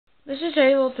This is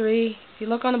Halo 3. If you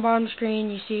look on the bottom screen,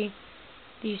 you see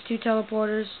these two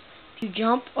teleporters. If you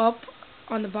jump up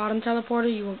on the bottom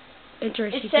teleporter, you will enter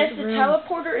a secret room. It says the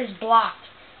teleporter is blocked,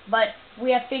 but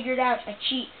we have figured out a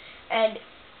cheat. And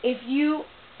if you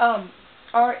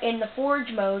are in the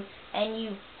forge mode and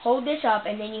you hold this up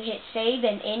and then you hit save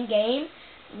and in game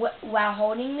while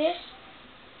holding this,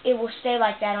 it will stay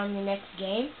like that on the next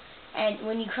game. And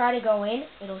when you try to go in,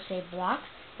 it'll say blocked.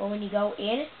 But when you go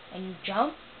in and you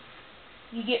jump,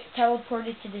 you get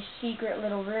teleported to this secret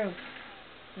little room.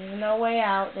 There's no way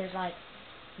out. There's like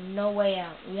no way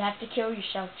out. You have to kill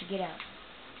yourself to get out.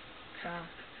 So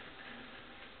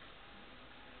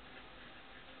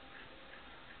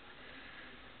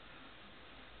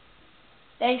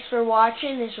thanks for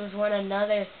watching. This was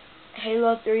another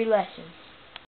Halo 3 lesson.